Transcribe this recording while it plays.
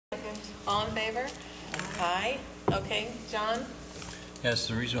All in favor? Aye. Okay, John? Yes,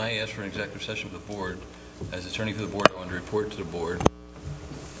 the reason I asked for an executive session with the board, as attorney for the board, I want to report to the board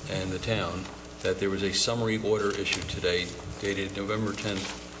and the town that there was a summary order issued today, dated November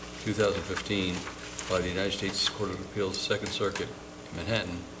 10th, 2015, by the United States Court of Appeals, Second Circuit,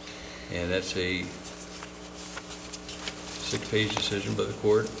 Manhattan, and that's a 6-page decision by the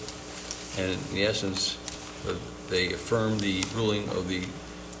court, and in essence, they affirmed the ruling of the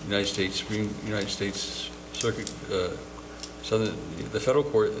United States Circuit, the federal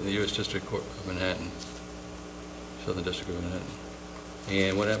court and the U.S. District Court of Manhattan, Southern District of Manhattan.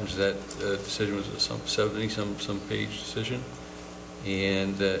 And what happens is that decision was a 70-some page decision,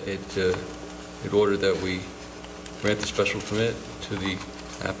 and it ordered that we grant the special permit to the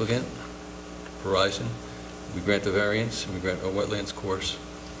applicant, Verizon. We grant the variance, and we grant a wetlands course.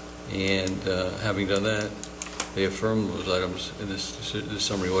 And having done that, they affirmed those items in this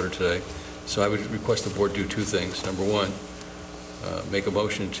summary order today. So I would request the board do two things. Number one, make a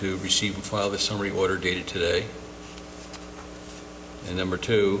motion to receive and file the summary order dated today. And number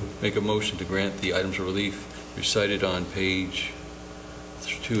two, make a motion to grant the items of relief recited on page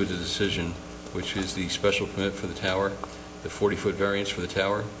 2 of the decision, which is the special permit for the tower, the 40-foot variance for the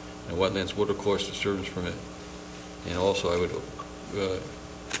tower, and a wetlands watercourse disturbance permit. And also I would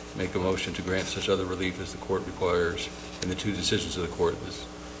make a motion to grant such other relief as the court requires in the two decisions of the court, is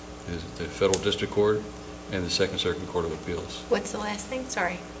the Federal District Court and the Second Circuit Court of Appeals. What's the last thing?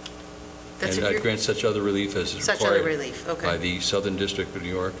 Sorry. And I grant such other relief as is required by the Southern District of New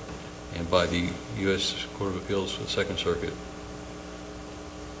York and by the U.S. Court of Appeals for the Second Circuit.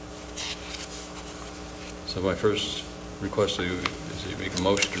 So my first request to you is to make a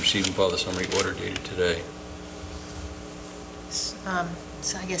motion to receive and file the summary order dated today.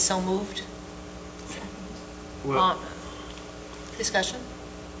 So I guess so moved. Well, discussion?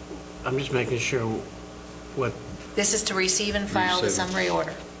 I'm just making sure what... This is to receive and file the summary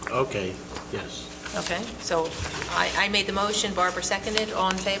order. Okay, yes. Okay, so I made the motion, Barbara seconded, all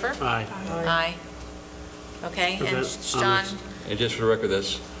in favor? Aye. Aye. Okay, and John? And just for the record,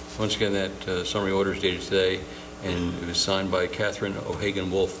 that's, once again, that summary order is dated today, and it was signed by Catherine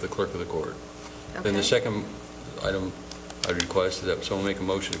O'Hagan-Wolf, the clerk of the court. Okay. Then the second item I request is that someone make a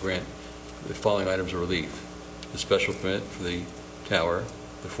motion to grant the following items of relief: the special permit for the tower,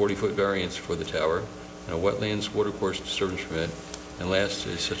 the 40-foot variance for the tower, and a wetlands watercourse disturbance permit. And last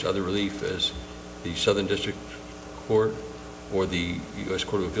is such other relief as the Southern District Court or the U.S.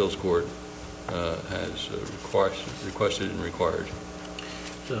 Court of Appeals Court has requested and required.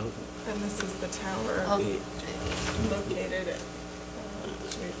 So, and this is the tower located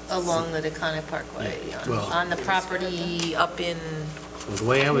Along the Deconic Parkway, on the property up in... the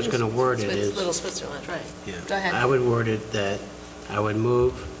way I was going to word it is... Little Switzerland, right. Yeah, Go ahead. I would word it that I would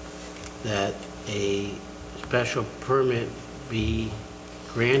move that a special permit be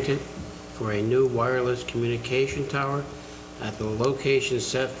granted for a new wireless communication tower at the location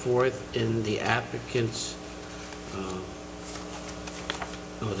set forth in the applicant's,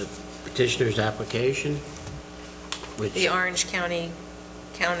 the petitioner's application, which... The Orange County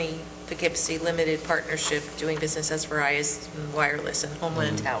Poughkeepsie Limited Partnership doing business as Verizon Wireless and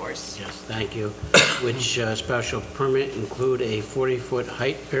Homeland Towers. Yes, thank you. Which special permit include a 40-foot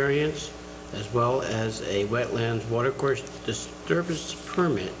height variance as well as a wetlands watercourse disturbance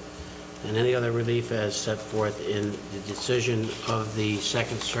permit and any other relief as set forth in the decision of the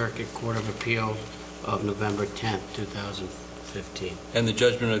Second Circuit Court of Appeals of November 10th, 2015. And the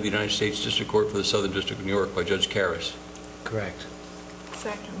judgment of the United States District Court for the Southern District of New York by Judge Karras. Correct.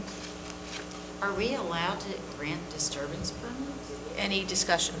 second. Are we allowed to grant disturbance permits? Any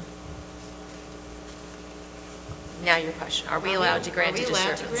discussion? Now your question. Are we allowed to grant a disturbance? Are we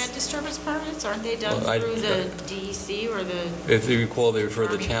allowed to grant disturbance permits? Aren't they done through the DEC or the... If you recall, they refer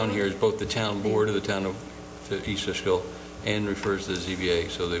to the town here as both the town board of the town of East Fishkill and refers to the ZBA.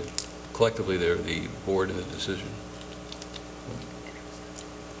 So they collectively they're the board in the decision.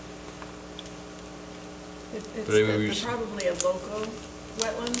 It's probably a local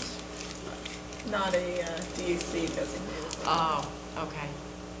wetland, not a DEC designated wetland. Oh, okay.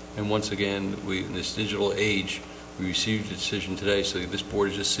 And once again, in this digital age, we received a decision today, so this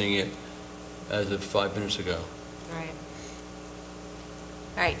board is just seeing it as of 5 minutes ago. Right.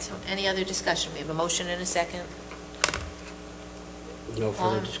 All right, so any other discussion? We have a motion and a second. No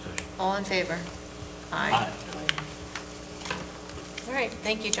further discussion. All in favor? Aye. Aye. All right,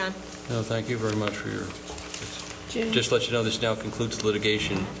 thank you, John. No, thank you very much for your... Just to let you know, this now concludes the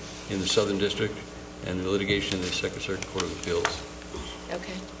litigation in the Southern District and the litigation in the Second Circuit Court of Appeals.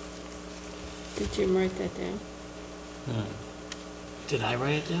 Okay. Did you write that down? Did I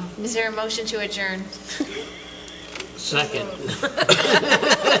write it down? Is there a motion to adjourn? Second.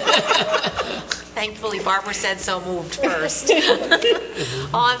 Thankfully, Barbara said so moved first.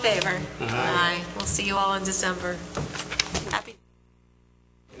 All in favor? Aye. We'll see you all in December. Happy.